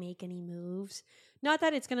before you make any moves. Not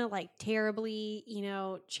that it's going to, like, terribly,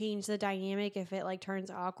 change the dynamic if it, like,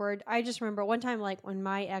 turns awkward. I just remember one time, like, when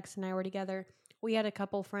my ex and I were together, we had a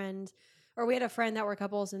friend that were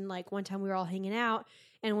couples, and, like, one time we were all hanging out,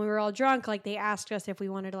 and when we were all drunk, like, they asked us if we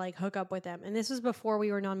wanted to, like, hook up with them. And this was before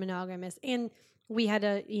we were non-monogamous. And we had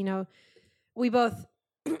to, we both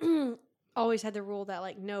always had the rule that,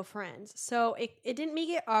 like, no friends. So it didn't make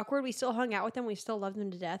it awkward. We still hung out with them. We still loved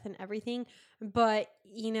them to death and everything. But,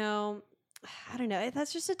 I don't know.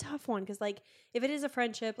 That's just a tough one. Because, like, if it is a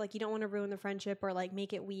friendship, like, you don't want to ruin the friendship or, like,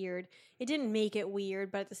 make it weird. It didn't make it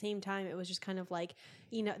weird. But at the same time, it was just kind of like,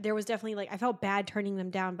 there was definitely, like, I felt bad turning them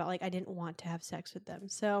down. But, like, I didn't want to have sex with them.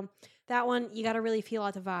 So that one, you got to really feel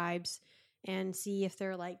out the vibes and see if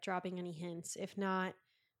they're, like, dropping any hints. If not,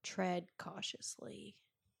 tread cautiously.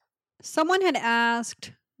 Someone had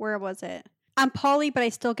asked, where was it? I'm poly, but I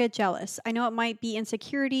still get jealous. I know it might be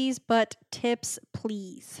insecurities, but tips,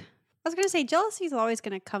 please. I was going to say, jealousy is always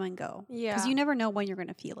going to come and go. Yeah. Because you never know when you're going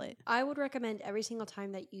to feel it. I would recommend every single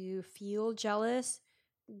time that you feel jealous,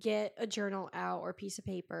 get a journal out or piece of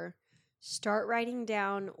paper. Start writing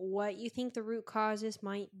down what you think the root causes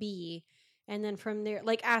might be. And then from there,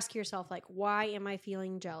 like, ask yourself, like, why am I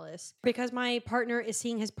feeling jealous? Because my partner is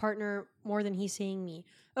seeing his partner more than he's seeing me.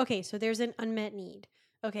 Okay, so there's an unmet need.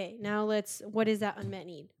 Okay, now what is that unmet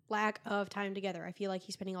need? Lack of time together. I feel like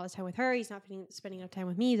he's spending all this time with her. He's not spending enough time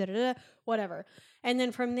with me, whatever. And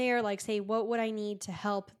then from there, like, say, what would I need to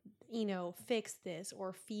help, fix this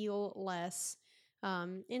or feel less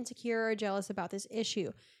insecure or jealous about this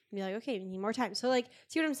issue? and be like, okay, we need more time. So like,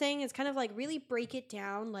 see what I'm saying? It's kind of like really break it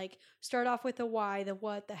down, like start off with the why, the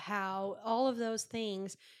what, the how, all of those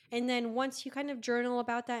things. And then once you kind of journal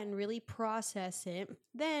about that and really process it,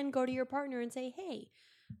 then go to your partner and say, hey,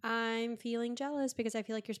 I'm feeling jealous because I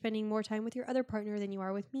feel like you're spending more time with your other partner than you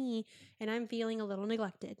are with me, and I'm feeling a little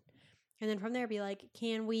neglected. And then from there, be like,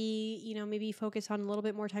 can we, maybe focus on a little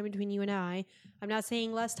bit more time between you and I? I'm not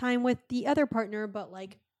saying less time with the other partner, but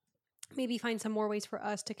like maybe find some more ways for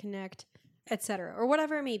us to connect, etc. Or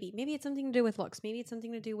whatever it may be. Maybe it's something to do with looks. Maybe it's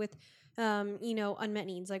something to do with, unmet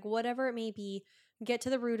needs. Like whatever it may be, get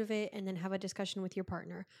to the root of it and then have a discussion with your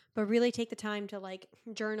partner. But really take the time to like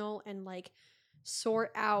journal and like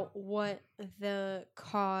sort out what the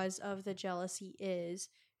cause of the jealousy is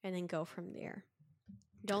and then go from there.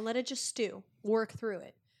 Don't let it just stew. Work through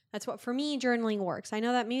it. That's what, for me, journaling works. I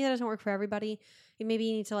know that maybe that doesn't work for everybody. Maybe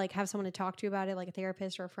you need to like have someone to talk to about it, like a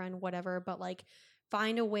therapist or a friend, whatever. But like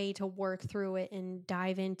find a way to work through it and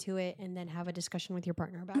dive into it and then have a discussion with your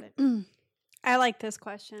partner about it. I like this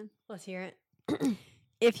question. Let's hear it.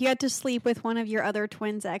 If you had to sleep with one of your other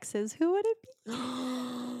twins' exes, who would it be?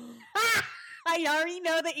 I already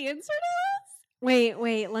know the answer to this.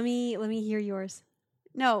 Wait. Let me hear yours.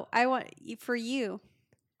 No, I want for you.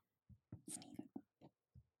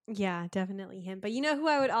 Yeah, definitely him. But you know who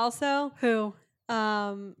I would also? Who?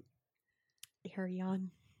 Arion.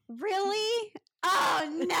 Really?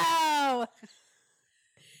 Oh no.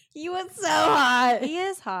 He was so hot. He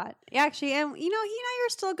is hot. Actually, and he and I are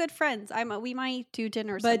still good friends. We might do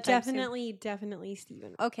dinner But sometime definitely Steven.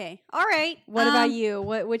 soon. Okay. All right. What about you?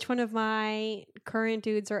 Which one of my current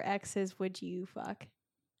dudes or exes would you fuck?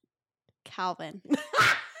 Calvin.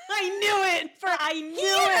 I knew it. I knew He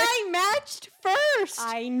and I matched first.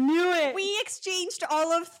 I knew it. We exchanged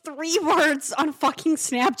all of 3 words on fucking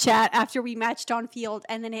Snapchat after we matched on Field,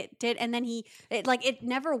 and then it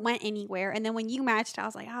never went anywhere. And then when you matched, I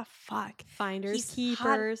was like, oh fuck, Finders, He's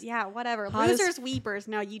keepers. hot. Yeah, whatever. Hottest- Losers, weepers.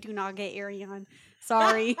 No, you do not get Arion.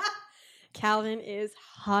 Sorry. Calvin is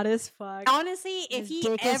hot as fuck. Honestly, if His he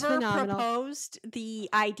dick is ever phenomenal. proposed the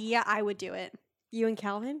idea, I would do it. You and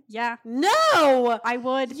Calvin? Yeah, No, I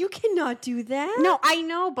would. you cannot do that. No, I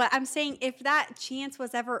know, but I'm saying if that chance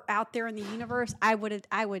was ever out there in the universe, I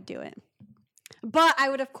would do it. But I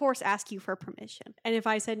would, of course, ask you for permission. And if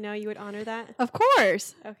I said no, you would honor that? Of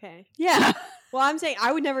course. Okay. Yeah. Well, I'm saying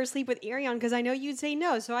I would never sleep with Arion because I know you'd say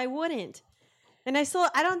no, so I wouldn't. And I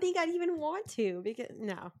don't think I'd even want to because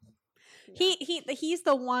no. He's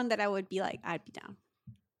the one that I would be like, I'd be down.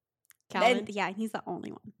 Calvin? And, yeah, he's the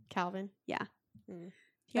only one. Calvin? Yeah. Mm. Do you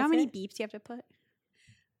know how That's many it? beeps you have to put?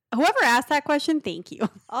 Whoever asked that question, thank you.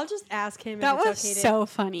 I'll just ask him That if was it's okay so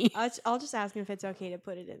funny. I'll just ask him if it's okay to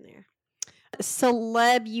put it in there.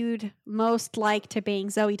 Celeb you'd most like to bang.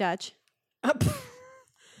 Zoe Dutch.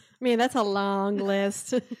 Man, that's a long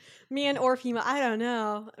list. Man or female, I don't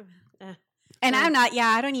know. And Yeah. I'm not,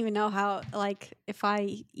 I don't even know how, like, if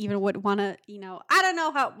I even would want to, I don't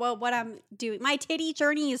know what I'm doing. My titty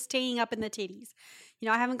journey is staying up in the titties.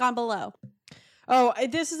 I haven't gone below. Oh,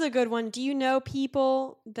 this is a good one. Do you know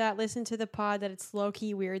people that listen to the pod that it's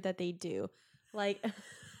low-key weird that they do? Like,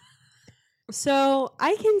 so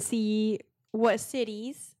I can see what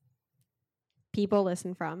cities people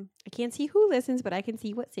listen from. I can't see who listens, but I can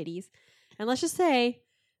see what cities. And let's just say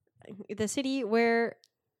the city where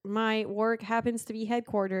my work happens to be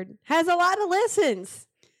headquartered has a lot of listens.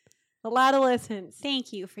 A lot of listens.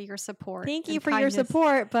 Thank you for your support. Thank you and for your kindness.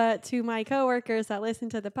 support. But to my coworkers that listen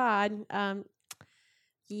to the pod,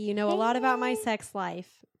 you know a lot about my sex life.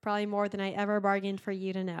 Probably more than I ever bargained for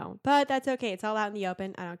you to know. But that's okay. It's all out in the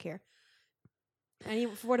open. I don't care.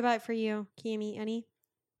 What about for you, Cami? Any?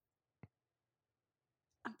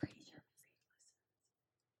 I'm pretty sure.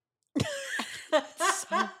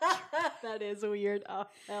 That is weird. Oh,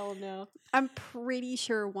 hell no. I'm pretty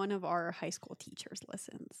sure one of our high school teachers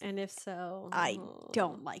listens. And if so, I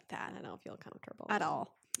don't like that I don't feel comfortable at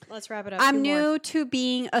all. Let's wrap it up. I'm 2 more. new to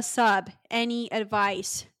being a sub. Any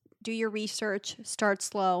advice? Do your research. Start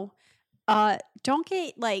slow. Don't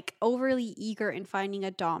get overly eager in finding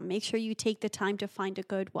a dom. Make sure you take the time to find a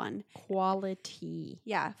good one. Quality.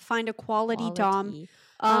 Yeah, find a quality dom.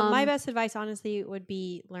 My best advice, honestly, would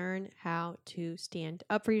be learn how to stand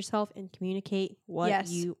up for yourself and communicate what Yes.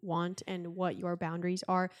 you want and what your boundaries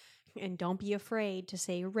are. And don't be afraid to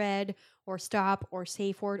say red or stop or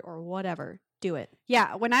safe word or whatever. Do it.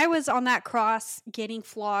 Yeah, when I was on that cross getting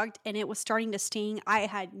flogged and it was starting to sting, I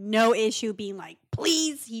had no issue being like,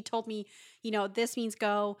 please. He told me, this means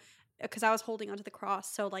go, because I was holding onto the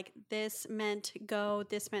cross. So this meant go,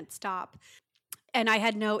 this meant stop. And I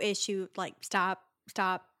had no issue, stop.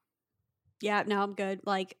 Yeah, no, I'm good.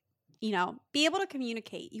 be able to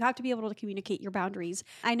communicate. You have to be able to communicate your boundaries.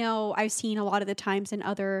 I know I've seen a lot of the times in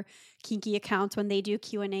other kinky accounts when they do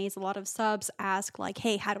Q&As, a lot of subs ask like,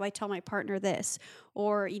 hey, how do I tell my partner this?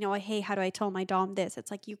 Or, hey, how do I tell my dom this? It's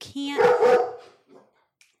like you can't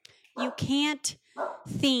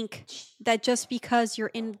think that just because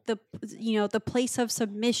you're in the place of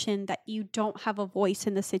submission that you don't have a voice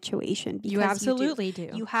in the situation. Because You absolutely do.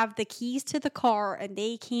 You have the keys to the car and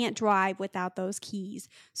they can't drive without those keys.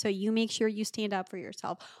 So you make sure you stand up for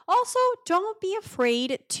yourself. Also, don't be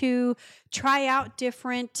afraid to try out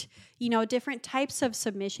different types of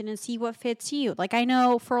submission and see what fits you. Like I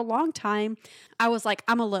know for a long time I was like,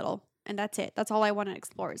 I'm a little. And that's it. That's all I want to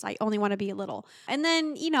explore is I only want to be a little. And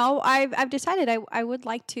then, I've decided I would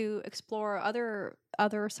like to explore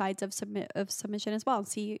other sides of submission as well and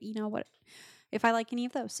see, what if I like any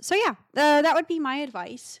of those. So yeah, that would be my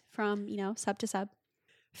advice from, sub to sub.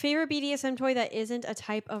 Favorite BDSM toy that isn't a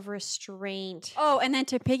type of restraint. Oh, and then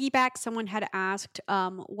to piggyback, someone had asked,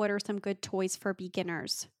 what are some good toys for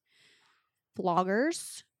beginners?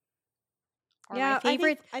 Floggers. Yeah, I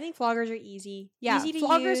think floggers are easy. Yeah, easy to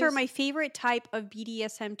floggers use. are my favorite type of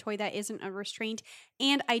BDSM toy that isn't a restraint.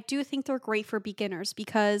 And I do think they're great for beginners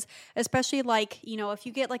because especially like, if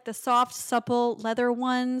you get like the soft, supple leather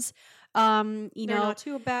ones, they're not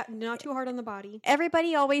too hard on the body.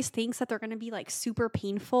 Everybody always thinks that they're going to be like super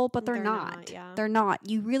painful, but they're not. Yeah. They're not.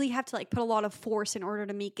 You really have to like put a lot of force in order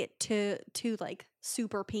to make it to like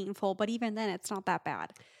super painful, but even then it's not that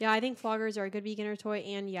bad. Yeah, I think floggers are a good beginner toy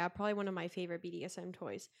and probably one of my favorite BDSM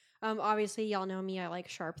toys. Obviously y'all know me, I like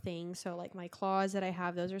sharp things, so like my claws that I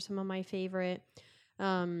have, those are some of my favorite. But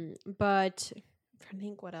I'm trying to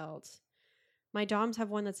think what else. My doms have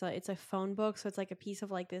one it's a phone book, so it's like a piece of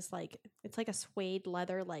like this it's like a suede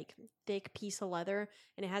leather, like thick piece of leather,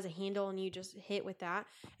 and it has a handle and you just hit with that.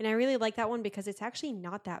 And I really like that one because it's actually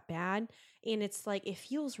not that bad, and it's like it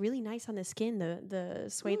feels really nice on the skin, the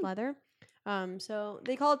suede leather. So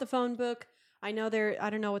they call it the phone book. I know I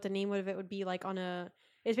don't know what the name of it would be like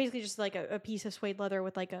it's basically just like a piece of suede leather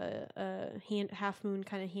with like a half moon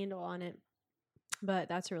kind of handle on it. But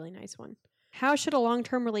that's a really nice one. How should a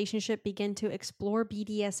long-term relationship begin to explore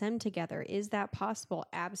BDSM together? Is that possible?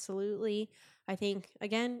 Absolutely. I think,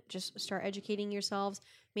 again, just start educating yourselves.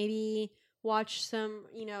 Maybe watch some,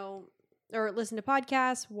 or listen to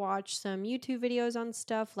podcasts, watch some YouTube videos on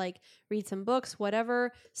stuff, like read some books,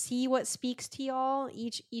 whatever. See what speaks to y'all.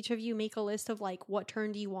 Each of you make a list of like what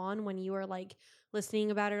turned you on when you were like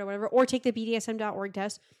listening about it or whatever. Or take the BDSM.org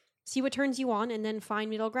test. See what turns you on and then find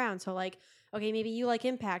middle ground. So like, okay, maybe you like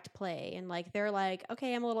impact play and like they're like,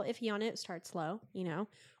 okay, I'm a little iffy on it. Start slow,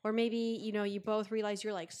 or maybe, you both realize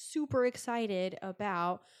you're like super excited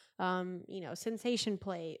about, sensation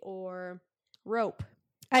play or rope.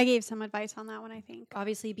 I gave some advice on that one, I think.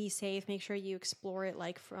 Obviously be safe. Make sure you explore it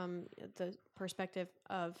like from the perspective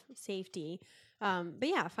of safety. But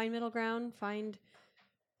yeah, find middle ground, find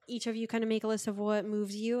each of you kind of make a list of what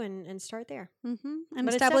moves you and start there. Mm-hmm. And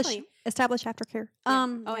but establish aftercare. Yeah.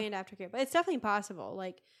 And aftercare. But it's definitely possible.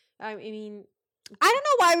 Like, I mean, I don't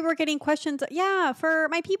know why we were getting questions. Yeah, for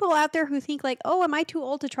my people out there who think like, oh, am I too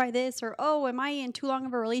old to try this? Or, oh, am I in too long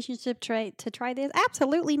of a relationship to try this?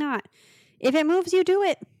 Absolutely not. If it moves you, do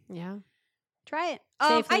it. Yeah. Try it.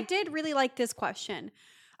 I did really like this question.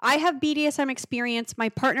 I have BDSM experience. My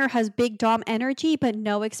partner has big dom energy, but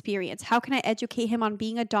no experience. How can I educate him on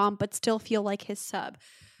being a dom, but still feel like his sub?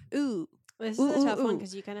 Ooh. This is a tough one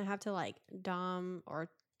because you kind of have to like dom or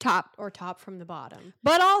top from the bottom.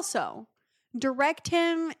 But also direct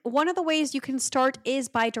him. One of the ways you can start is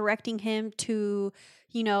by directing him to,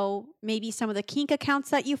 maybe some of the kink accounts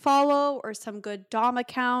that you follow or some good dom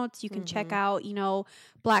accounts. You can check out,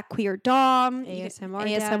 Black Queer Dom,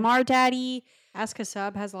 ASMR Daddy. Ask a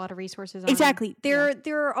Sub has a lot of resources on Exactly. There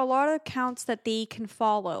are a lot of accounts that they can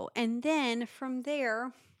follow. And then from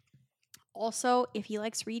there, also, if he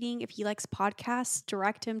likes reading, if he likes podcasts,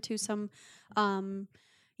 direct him to some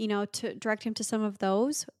direct him to some of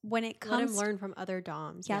those when it comes. Let him learn from other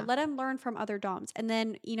DOMs. Yeah, let him learn from other DOMs. And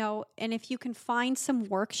then, and if you can find some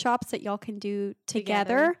workshops that y'all can do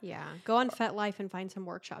together. Yeah. Go on FetLife and find some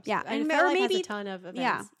workshops. Yeah. And FetLife has a ton of events.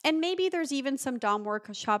 Yeah. And maybe there's even some DOM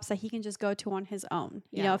workshops that he can just go to on his own.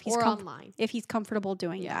 If he's online. If he's comfortable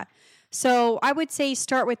doing that. So I would say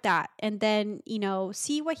start with that and then,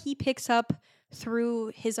 see what he picks up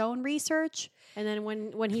through his own research. And then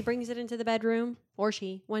when he brings it into the bedroom, or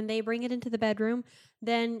when they bring it into the bedroom,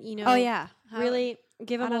 then, really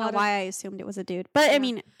give I him a don't know lot of why I assumed it was a dude, but I Yeah.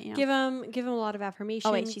 mean, you know. give him a lot of affirmation.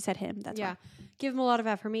 Oh wait, she said him. That's yeah. Give them a lot of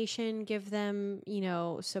affirmation, give them,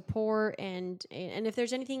 support, and if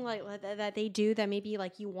there's anything like that they do that maybe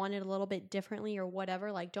like you want it a little bit differently or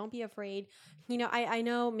whatever, like don't be afraid. I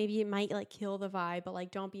know maybe it might like kill the vibe, but like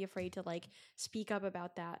don't be afraid to like speak up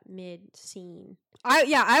about that mid scene.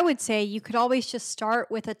 I would say you could always just start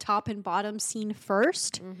with a top and bottom scene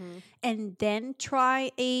first, and then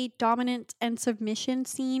try a dominant and submission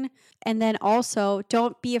scene, and then also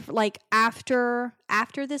don't be like after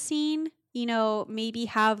the scene, maybe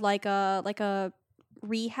have like a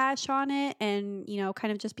rehash on it, and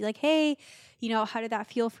kind of just be like, hey, how did that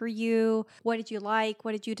feel for you? What did you like?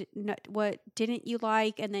 What didn't you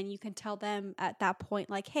like? And then you can tell them at that point,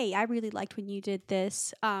 like, hey, I really liked when you did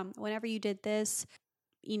this. Whenever you did this,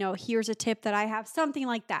 here's a tip that I have, something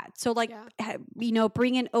like that. So like,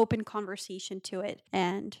 bring an open conversation to it.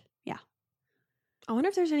 And yeah. I wonder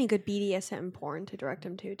if there's any good BDSM porn to direct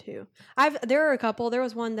them to too. There are a couple. There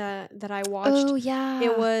was one that I watched. Oh yeah.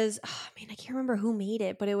 It was, I can't remember who made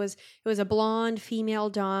it, but it was a blonde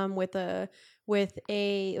female dom with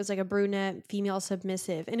it was like a brunette female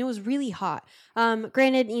submissive, and it was really hot.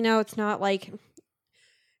 Granted, it's not like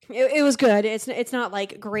it was good. It's not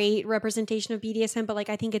like great representation of BDSM, but like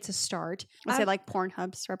I think it's a start. I say like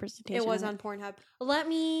Pornhub's representation. It was on Pornhub. Let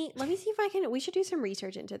me see if I can. We should do some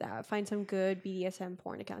research into that. Find some good BDSM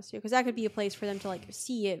porn accounts too, because that could be a place for them to like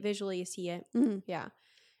visually see it. Mm-hmm. Yeah.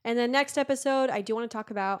 And then next episode, I do want to talk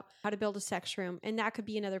about how to build a sex room, and that could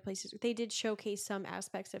be another place. They did showcase some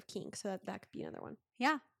aspects of kink, so that could be another one.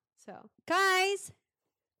 Yeah. So guys,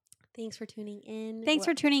 thanks for tuning in. Thanks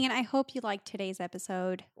for tuning in. I hope you liked today's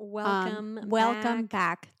episode. Welcome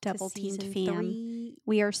back, Double Teamed fam. 3.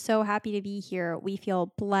 We are so happy to be here. We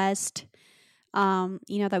feel blessed,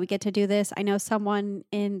 that we get to do this. I know someone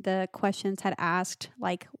in the questions had asked,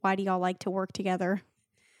 like, why do y'all like to work together?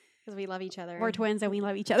 Because we love each other. We're twins and we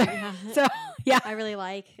love each other. Yeah. So, yeah. I really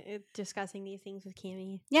like discussing these things with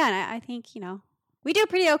Cammie. Yeah, and I think, we do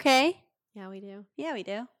pretty okay. Yeah, we do. Yeah, we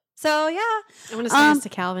do. So, yeah. I'm going to send this to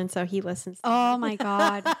Calvin so he listens. Oh, my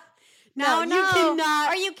God. No, you cannot.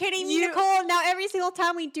 Are you kidding me, Nicole? Now, every single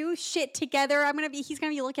time we do shit together, he's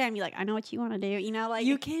going to be looking at me like, I know what you want to do. Like,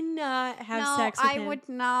 you cannot have sex with him. I would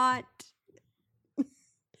not.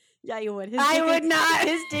 Yeah, you would. I would not.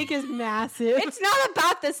 His dick is massive. It's not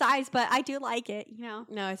about the size, but I do like it, No,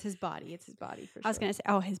 it's his body. It's his body for sure. I was going to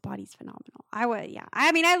say, his body's phenomenal. I would, yeah.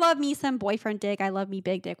 I love me some boyfriend dick. I love me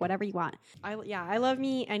big dick, whatever you want. I love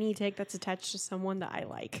me any dick that's attached to someone that I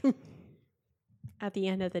like. At the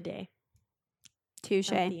end of the day.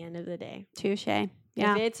 Touche. At the end of the day. Touche. Yeah.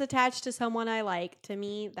 If it's attached to someone I like, to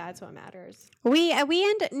me, that's what matters. Nikki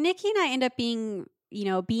and I end up being,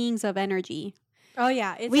 beings of energy. Oh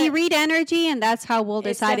yeah, we read energy, and that's how we'll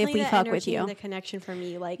decide if we fuck with you. The connection for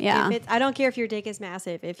me, I don't care if your dick is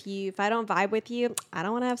massive. If I don't vibe with you, I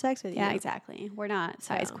don't want to have sex with you. Yeah, exactly. We're not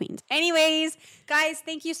size queens. Anyways, guys,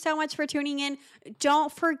 thank you so much for tuning in.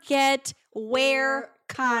 Don't forget, wear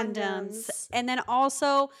condoms. And then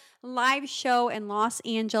also live show in Los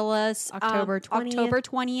Angeles, October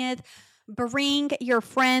 20th. Bring your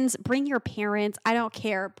friends, bring your parents. I don't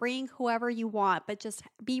care. Bring whoever you want, but just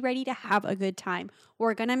be ready to have a good time.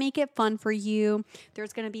 We're going to make it fun for you.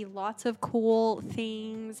 There's going to be lots of cool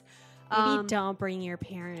things. Maybe don't bring your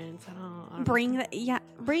parents. Bring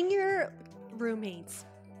your roommates.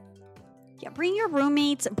 Yeah, bring your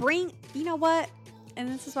roommates. You know what? And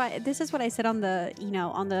this is what I said on the,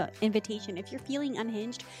 on the invitation. If you're feeling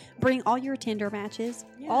unhinged, bring all your Tinder matches,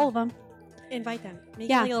 all of them. Invite them. Make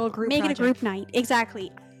it a little group Make project. it a group night.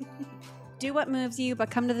 Exactly. Do what moves you, but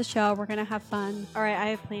come to the show. We're going to have fun. All right, I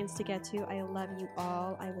have plans to get to. I love you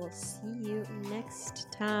all. I will see you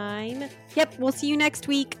next time. Yep, we'll see you next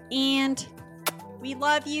week. And we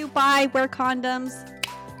love you. Bye. Wear condoms.